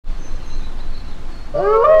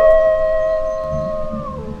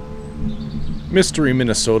Mystery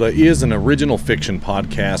Minnesota is an original fiction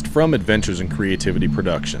podcast from Adventures in Creativity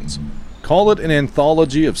Productions. Call it an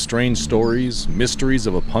anthology of strange stories, mysteries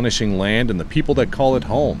of a punishing land, and the people that call it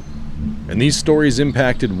home. And these stories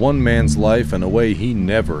impacted one man's life in a way he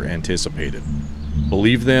never anticipated.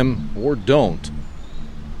 Believe them or don't.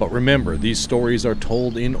 But remember, these stories are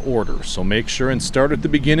told in order, so make sure and start at the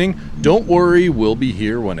beginning. Don't worry, we'll be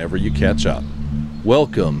here whenever you catch up.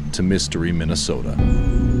 Welcome to Mystery Minnesota.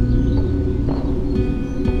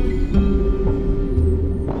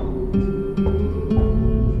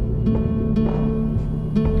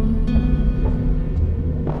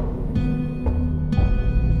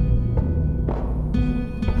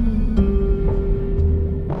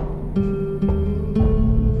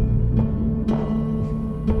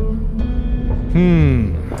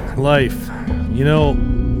 Life.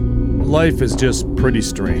 Life is just pretty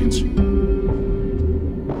strange.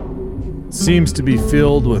 It seems to be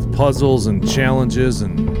filled with puzzles and challenges,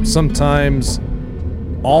 and sometimes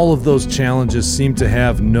all of those challenges seem to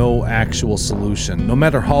have no actual solution, no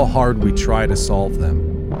matter how hard we try to solve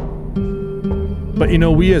them. But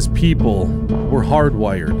we as people, we're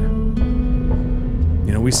hardwired.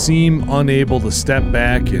 We seem unable to step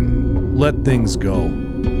back and let things go.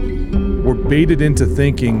 We're baited into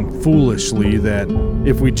thinking foolishly that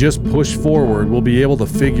if we just push forward, we'll be able to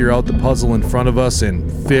figure out the puzzle in front of us and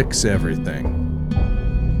fix everything.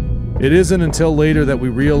 It isn't until later that we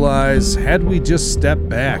realize, had we just stepped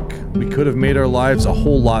back, we could have made our lives a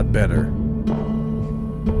whole lot better.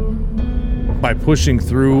 By pushing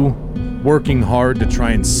through, working hard to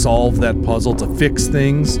try and solve that puzzle, to fix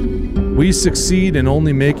things, we succeed in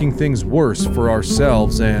only making things worse for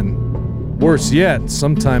ourselves and, worse yet,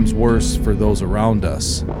 sometimes worse for those around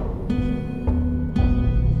us.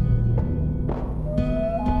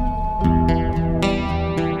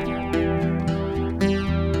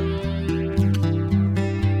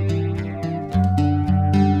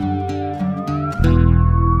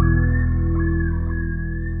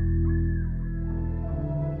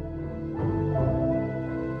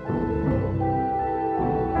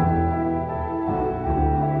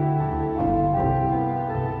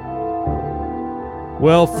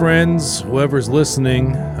 Well, friends, whoever's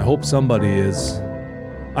listening, I hope somebody is.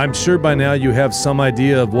 I'm sure by now you have some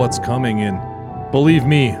idea of what's coming, and believe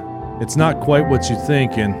me, it's not quite what you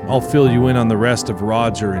think, and I'll fill you in on the rest of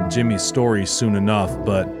Roger and Jimmy's story soon enough,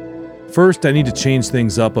 but first I need to change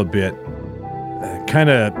things up a bit. Kind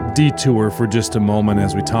of detour for just a moment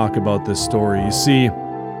as we talk about this story. You see,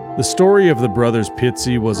 the story of the brothers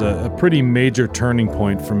Pitsey was a pretty major turning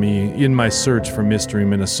point for me in my search for Mystery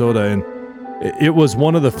Minnesota, and it was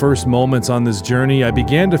one of the first moments on this journey I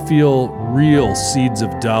began to feel real seeds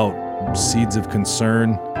of doubt, seeds of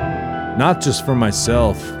concern, not just for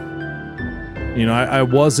myself. I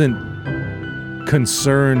wasn't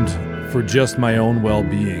concerned for just my own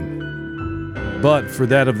well-being, but for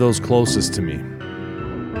that of those closest to me.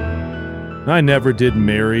 I never did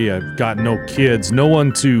marry, I've got no kids, no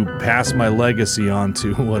one to pass my legacy on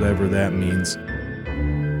to, whatever that means.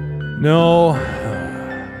 No.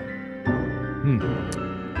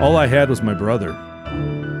 All I had was my brother.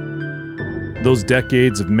 Those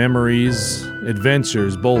decades of memories,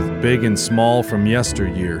 adventures, both big and small from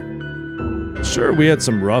yesteryear. Sure, we had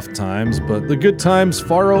some rough times, but the good times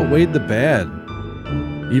far outweighed the bad.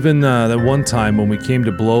 Even that one time when we came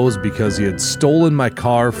to blows because he had stolen my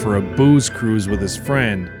car for a booze cruise with his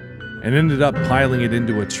friend and ended up piling it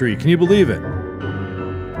into a tree. Can you believe it?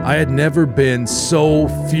 I had never been so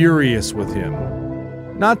furious with him.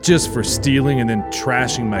 Not just for stealing and then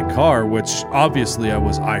trashing my car, which obviously I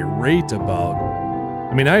was irate about.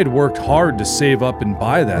 I had worked hard to save up and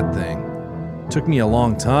buy that thing. It took me a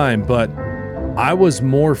long time, but I was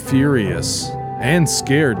more furious and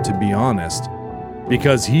scared, to be honest,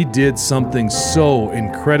 because he did something so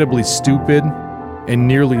incredibly stupid and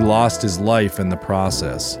nearly lost his life in the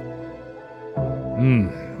process.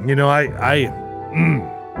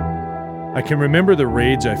 I can remember the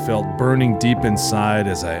rage I felt burning deep inside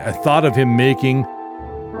as I thought of him making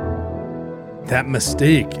that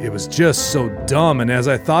mistake. It was just so dumb, and as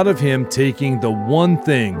I thought of him taking the one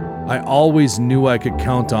thing I always knew I could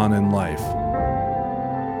count on in life.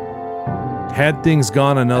 Had things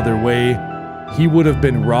gone another way, he would have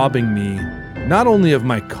been robbing me not only of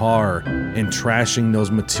my car and trashing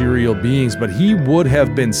those material beings, but he would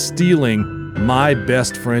have been stealing my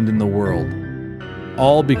best friend in the world.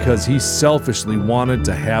 All because he selfishly wanted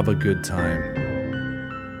to have a good time.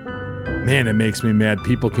 Man, it makes me mad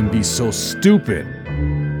people can be so stupid.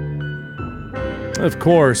 Of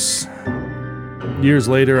course, years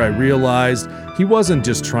later I realized he wasn't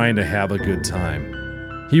just trying to have a good time.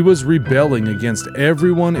 He was rebelling against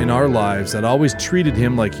everyone in our lives that always treated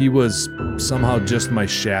him like he was somehow just my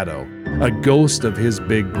shadow, a ghost of his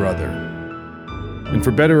big brother. And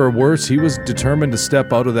for better or worse, he was determined to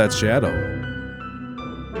step out of that shadow.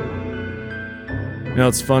 You know,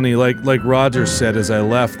 it's funny, like Roger said as I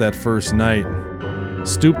left that first night,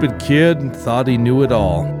 stupid kid thought he knew it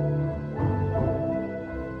all.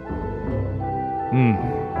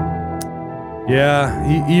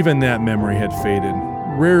 Yeah, even that memory had faded,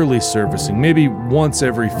 rarely surfacing, maybe once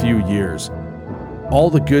every few years. All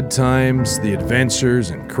the good times, the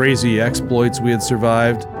adventures and crazy exploits we had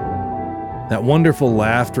survived, that wonderful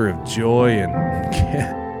laughter of joy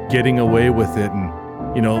and getting away with it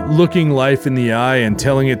and, you know, looking life in the eye and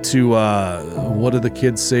telling it to, what do the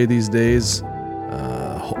kids say these days?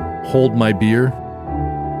 Hold my beer.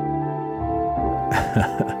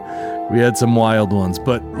 We had some wild ones,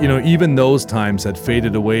 but, you know, even those times had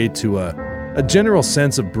faded away to a general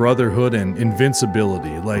sense of brotherhood and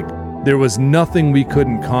invincibility, like there was nothing we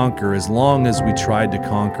couldn't conquer as long as we tried to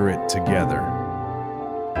conquer it together.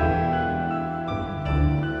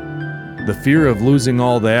 The fear of losing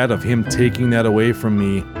all that, of him taking that away from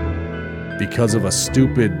me because of a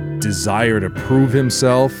stupid desire to prove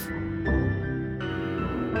himself.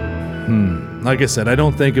 Like I said, I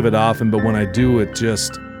don't think of it often, but when I do, it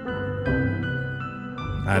just,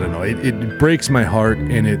 I don't know, it breaks my heart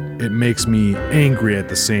and it makes me angry at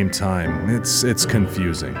the same time. It's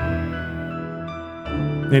confusing.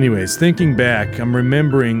 Anyways, thinking back, I'm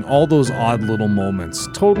remembering all those odd little moments,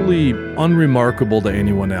 totally unremarkable to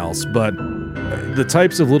anyone else, but the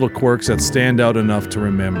types of little quirks that stand out enough to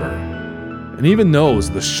remember. And even those,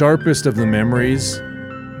 the sharpest of the memories,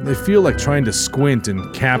 they feel like trying to squint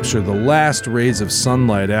and capture the last rays of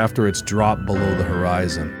sunlight after it's dropped below the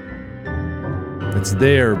horizon. It's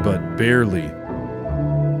there, but barely.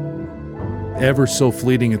 Ever so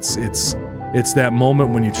fleeting, it's that moment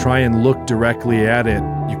when you try and look directly at it,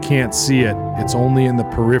 you can't see it. It's only in the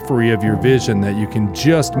periphery of your vision that you can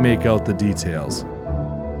just make out the details.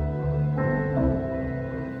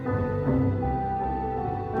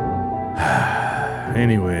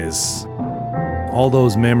 Anyways, all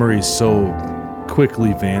those memories so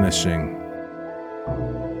quickly vanishing.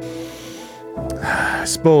 I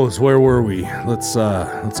suppose, where were we? Let's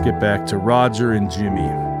get back to Roger and Jimmy.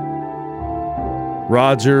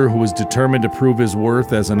 Roger, who was determined to prove his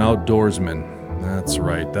worth as an outdoorsman. That's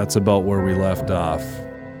right, that's about where we left off.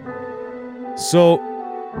 So,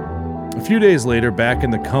 a few days later, back in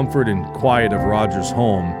the comfort and quiet of Roger's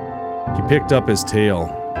home, he picked up his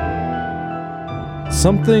tale.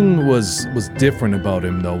 Something was different about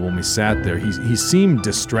him, though, when we sat there. He seemed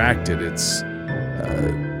distracted. It's,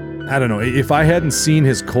 I don't know, if I hadn't seen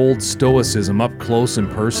his cold stoicism up close and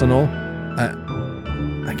personal,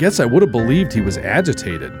 I guess I would have believed he was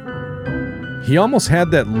agitated. He almost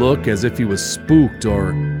had that look as if he was spooked,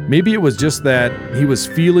 or maybe it was just that he was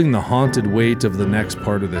feeling the haunted weight of the next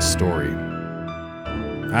part of this story.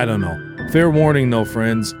 I don't know. Fair warning, though,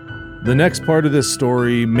 friends. The next part of this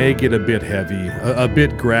story may get a bit heavy, a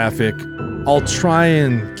bit graphic. I'll try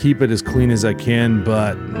and keep it as clean as I can,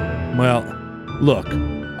 but, well, look,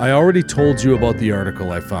 I already told you about the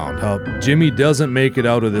article I found, how Jimmy doesn't make it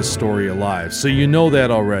out of this story alive, so you know that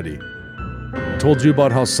already. I told you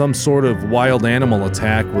about how some sort of wild animal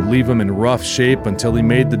attack would leave him in rough shape until he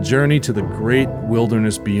made the journey to the great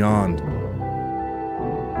wilderness beyond.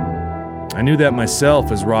 I knew that myself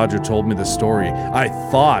as Roger told me the story. I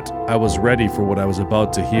thought I was ready for what I was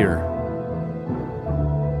about to hear.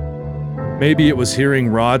 Maybe it was hearing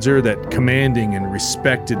Roger, that commanding and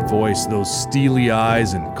respected voice, those steely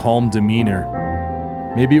eyes and calm demeanor.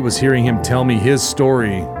 Maybe it was hearing him tell me his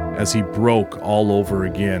story as he broke all over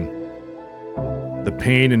again. The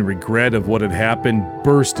pain and regret of what had happened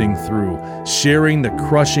bursting through, sharing the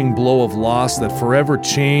crushing blow of loss that forever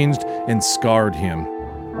changed and scarred him,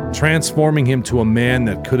 transforming him to a man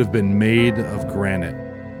that could have been made of granite.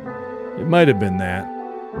 It might have been that.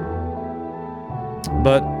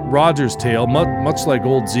 But Roger's tale, much like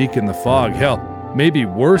old Zeke in the fog, hell, maybe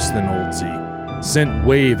worse than old Zeke, sent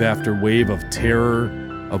wave after wave of terror,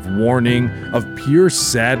 of warning, of pure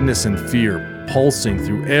sadness and fear pulsing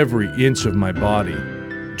through every inch of my body,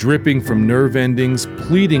 dripping from nerve endings,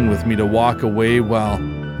 pleading with me to walk away while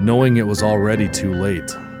knowing it was already too late.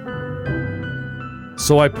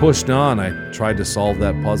 So I pushed on. I tried to solve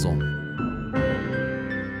that puzzle.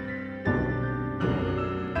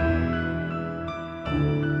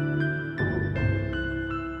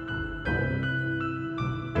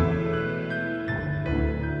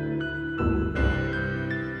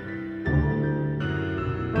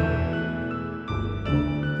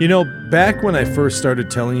 You know, back when I first started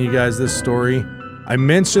telling you guys this story, I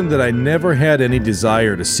mentioned that I never had any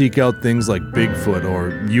desire to seek out things like Bigfoot or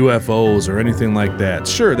UFOs or anything like that.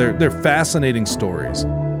 Sure, they're fascinating stories.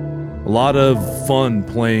 A lot of fun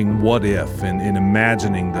playing what if and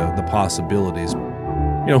imagining the possibilities.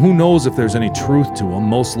 You know, who knows if there's any truth to them?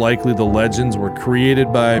 Most likely the legends were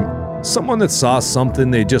created by someone that saw something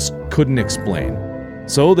they just couldn't explain.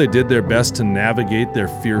 So they did their best to navigate their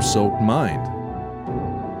fear-soaked mind.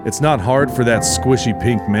 It's not hard for that squishy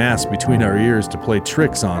pink mass between our ears to play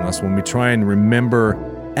tricks on us when we try and remember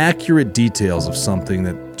accurate details of something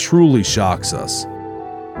that truly shocks us.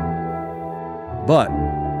 But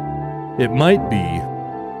it might be,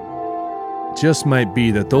 just might be,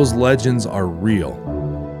 that those legends are real.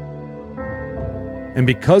 And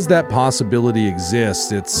because that possibility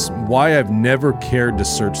exists, it's why I've never cared to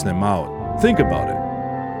search them out. Think about it.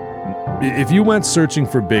 If you went searching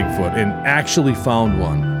for Bigfoot and actually found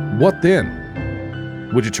one, what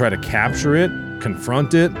then? Would you try to capture it?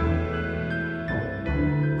 Confront it?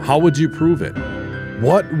 How would you prove it?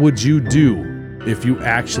 What would you do if you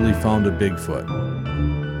actually found a Bigfoot?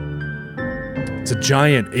 It's a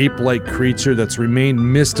giant ape-like creature that's remained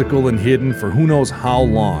mystical and hidden for who knows how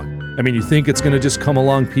long. I mean, you think it's going to just come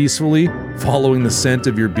along peacefully, following the scent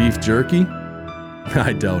of your beef jerky?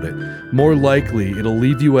 I doubt it. More likely, it'll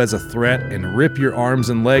leave you as a threat and rip your arms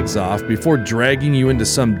and legs off before dragging you into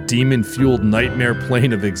some demon-fueled nightmare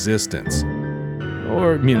plane of existence.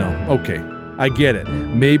 Or, okay, I get it.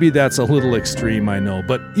 Maybe that's a little extreme, I know,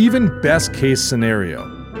 but even best-case scenario,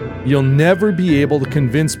 you'll never be able to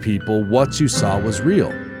convince people what you saw was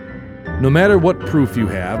real. No matter what proof you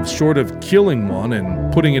have, short of killing one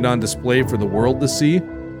and putting it on display for the world to see,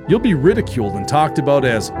 you'll be ridiculed and talked about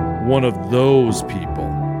as one of those people.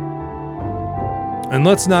 And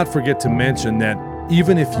let's not forget to mention that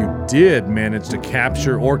even if you did manage to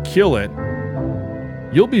capture or kill it,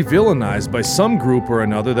 you'll be villainized by some group or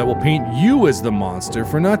another that will paint you as the monster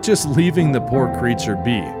for not just leaving the poor creature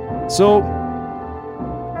be. So,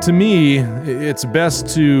 to me, it's best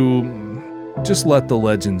to just let the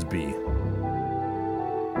legends be.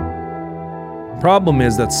 Problem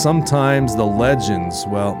is that sometimes the legends,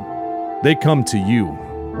 well, they come to you,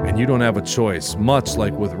 and you don't have a choice, much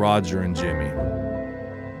like with Roger and Jimmy.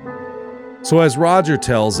 So as Roger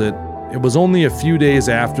tells it, it was only a few days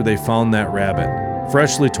after they found that rabbit,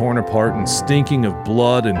 freshly torn apart and stinking of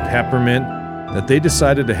blood and peppermint, that they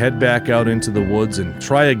decided to head back out into the woods and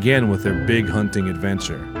try again with their big hunting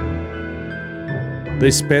adventure. They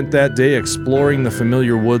spent that day exploring the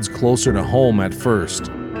familiar woods closer to home at first,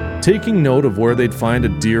 taking note of where they'd find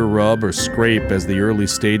a deer rub or scrape as the early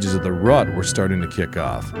stages of the rut were starting to kick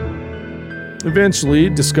off. Eventually,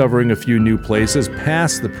 discovering a few new places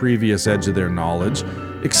past the previous edge of their knowledge,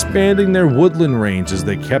 expanding their woodland range as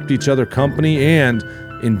they kept each other company and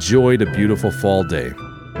enjoyed a beautiful fall day.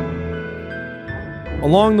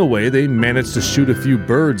 Along the way, they managed to shoot a few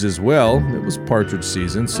birds as well. It was partridge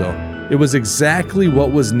season, so it was exactly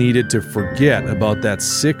what was needed to forget about that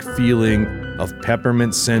sick feeling of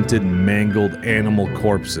peppermint-scented, mangled animal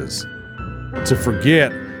corpses. To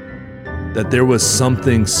forget that there was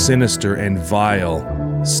something sinister and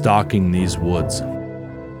vile stalking these woods.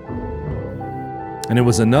 And it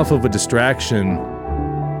was enough of a distraction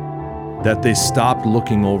that they stopped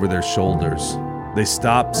looking over their shoulders. They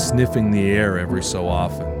stopped sniffing the air every so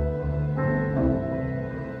often.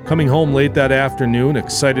 Coming home late that afternoon,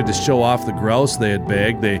 excited to show off the grouse they had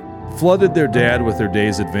bagged, they flooded their dad with their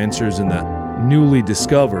day's adventures in the newly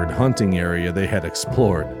discovered hunting area they had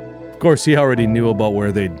explored. Of course, he already knew about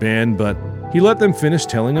where they'd been, but he let them finish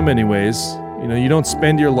telling him anyways. You don't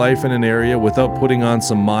spend your life in an area without putting on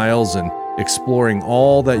some miles and exploring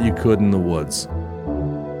all that you could in the woods.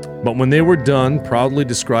 But when they were done proudly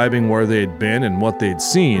describing where they had been and what they'd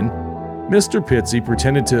seen, Mr. Pitsy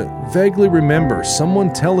pretended to vaguely remember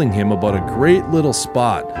someone telling him about a great little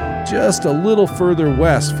spot just a little further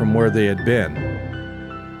west from where they had been.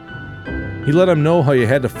 He let him know how you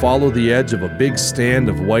had to follow the edge of a big stand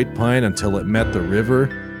of white pine until it met the river,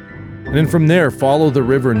 and then from there follow the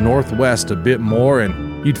river northwest a bit more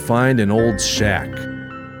and you'd find an old shack.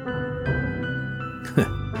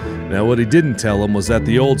 Now what he didn't tell him was that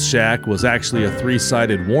the old shack was actually a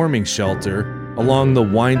 3-sided warming shelter along the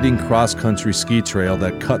winding cross-country ski trail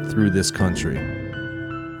that cut through this country.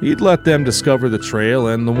 He'd let them discover the trail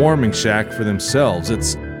and the warming shack for themselves.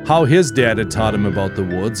 It's how his dad had taught him about the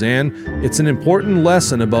woods, and it's an important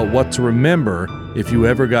lesson about what to remember if you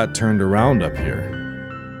ever got turned around up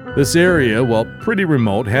here. This area, while pretty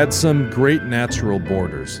remote, had some great natural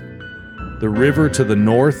borders. The river to the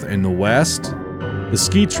north and the west, the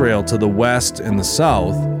ski trail to the west and the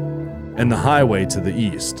south, and the highway to the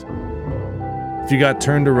east. If you got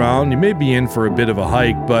turned around, you may be in for a bit of a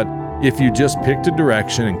hike, but if you just picked a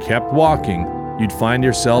direction and kept walking, you'd find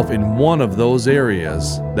yourself in one of those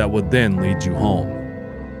areas that would then lead you home.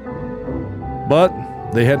 But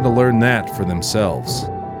they had to learn that for themselves.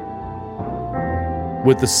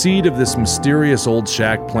 With the seed of this mysterious old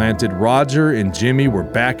shack planted, Roger and Jimmy were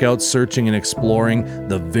back out searching and exploring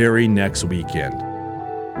the very next weekend.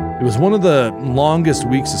 It was one of the longest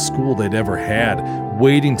weeks of school they'd ever had.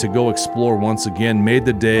 Waiting to go explore once again made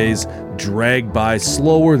the days drag by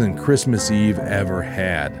slower than Christmas Eve ever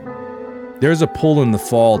had. There's a pull in the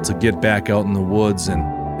fall to get back out in the woods, and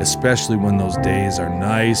especially when those days are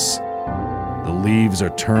nice, the leaves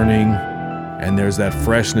are turning, and there's that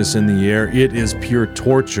freshness in the air. It is pure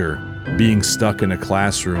torture being stuck in a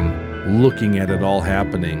classroom, looking at it all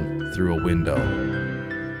happening through a window.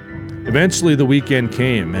 Eventually the weekend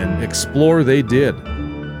came, and explore they did.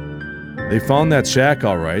 They found that shack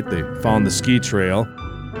all right, they found the ski trail.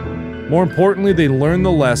 More importantly, they learned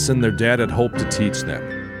the lesson their dad had hoped to teach them.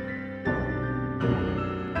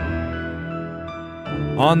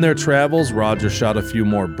 On their travels, Roger shot a few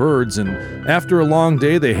more birds, and after a long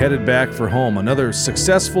day, they headed back for home. Another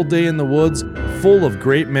successful day in the woods, full of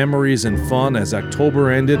great memories and fun as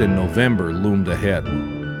October ended and November loomed ahead.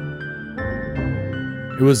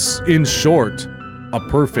 It was, in short, a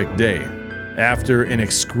perfect day after an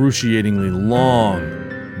excruciatingly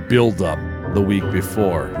long build-up the week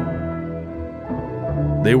before.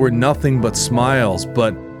 They were nothing but smiles,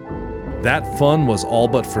 but that fun was all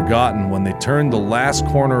but forgotten when they turned the last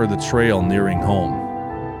corner of the trail nearing home.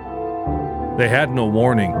 They had no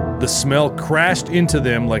warning. The smell crashed into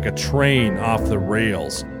them like a train off the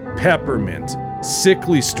rails. Peppermint,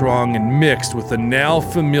 sickly strong and mixed with the now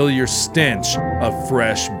familiar stench of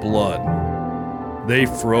fresh blood. They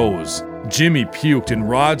froze. Jimmy puked and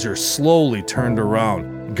Roger slowly turned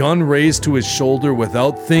around, gun raised to his shoulder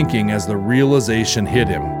without thinking as the realization hit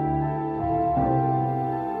him.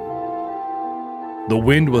 The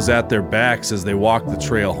wind was at their backs as they walked the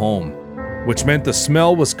trail home, which meant the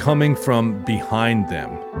smell was coming from behind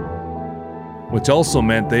them, which also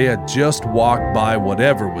meant they had just walked by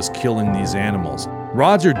whatever was killing these animals.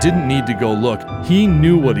 Roger didn't need to go look. He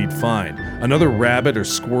knew what he'd find. Another rabbit or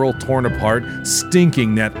squirrel torn apart,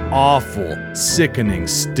 stinking that awful, sickening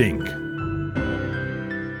stink.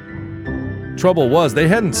 Trouble was, they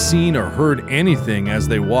hadn't seen or heard anything as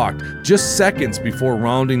they walked, just seconds before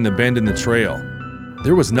rounding the bend in the trail.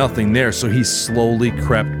 There was nothing there, so he slowly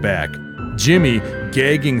crept back. Jimmy,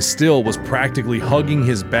 gagging still, was practically hugging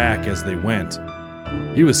his back as they went.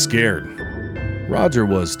 He was scared. Roger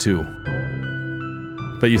was too.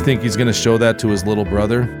 But you think he's gonna show that to his little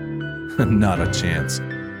brother? Not a chance.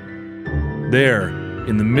 There,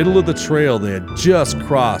 in the middle of the trail they had just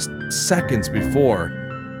crossed seconds before,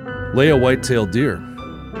 lay a white-tailed deer.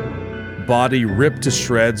 Body ripped to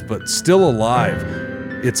shreds, but still alive.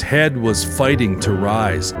 Its head was fighting to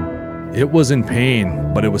rise. It was in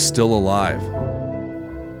pain, but it was still alive.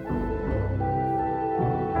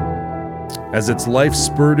 As its life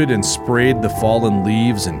spurted and sprayed the fallen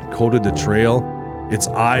leaves and coated the trail, its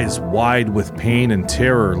eyes wide with pain and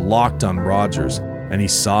terror locked on Roger's, and he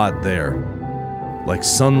saw it there. Like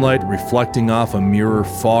sunlight reflecting off a mirror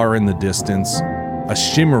far in the distance, a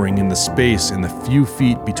shimmering in the space in the few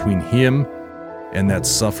feet between him and that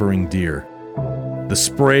suffering deer. The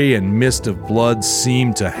spray and mist of blood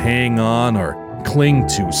seemed to hang on or cling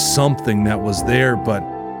to something that was there, but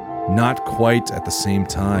not quite at the same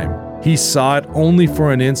time. He saw it only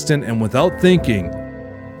for an instant and without thinking,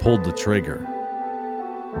 pulled the trigger.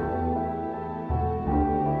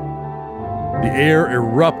 The air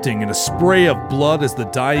erupting in a spray of blood as the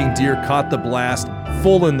dying deer caught the blast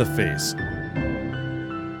full in the face.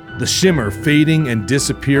 The shimmer fading and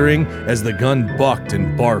disappearing as the gun bucked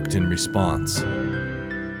and barked in response.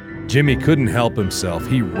 Jimmy couldn't help himself.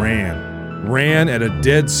 He ran at a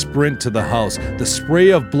dead sprint to the house. The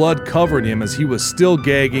spray of blood covered him as he was still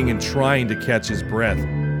gagging and trying to catch his breath.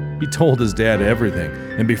 He told his dad everything,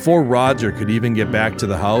 and before Roger could even get back to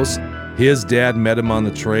the house, his dad met him on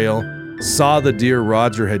the trail, saw the deer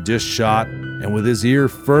Roger had just shot, and with his ear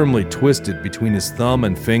firmly twisted between his thumb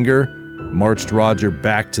and finger, marched Roger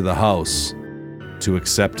back to the house to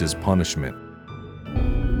accept his punishment.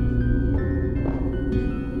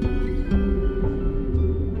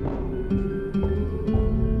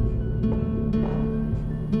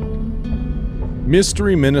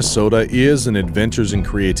 Mystery Minnesota is an Adventures in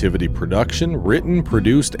Creativity production, written,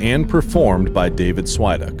 produced, and performed by David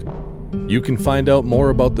Swiduk. You can find out more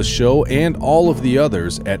about the show and all of the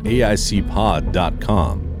others at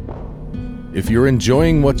aicpod.com. If you're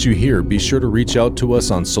enjoying what you hear, be sure to reach out to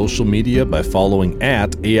us on social media by following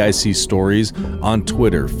at AIC Stories on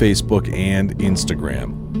Twitter, Facebook, and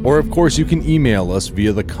Instagram. Or, of course, you can email us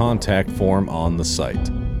via the contact form on the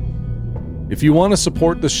site. If you want to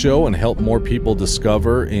support the show and help more people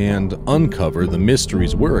discover and uncover the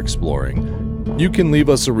mysteries we're exploring, you can leave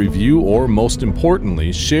us a review or, most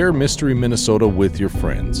importantly, share Mystery Minnesota with your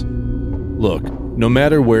friends. Look, no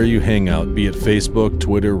matter where you hang out, be it Facebook,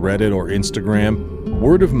 Twitter, Reddit, or Instagram,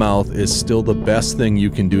 word of mouth is still the best thing you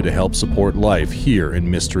can do to help support life here in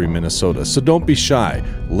Mystery Minnesota. So don't be shy.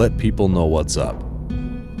 Let people know what's up.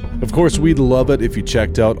 Of course, we'd love it if you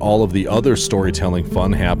checked out all of the other storytelling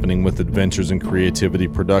fun happening with Adventures in Creativity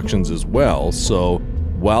Productions as well. So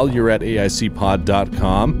while you're at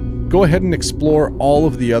aicpod.com, go ahead and explore all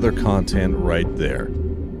of the other content right there.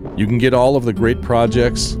 You can get all of the great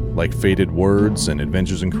projects like Faded Words and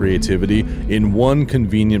Adventures in Creativity in one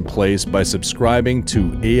convenient place by subscribing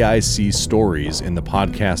to AIC Stories in the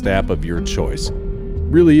podcast app of your choice.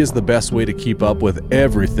 Really is the best way to keep up with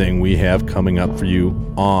everything we have coming up for you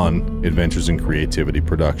on Adventures in Creativity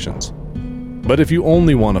Productions. But if you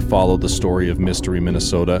only want to follow the story of Mystery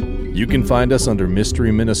Minnesota, you can find us under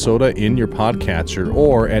Mystery Minnesota in your podcatcher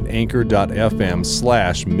or at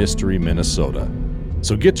anchor.fm/Mystery Minnesota.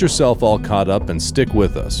 So get yourself all caught up and stick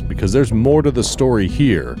with us, because there's more to the story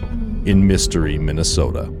here in Mystery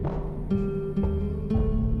Minnesota.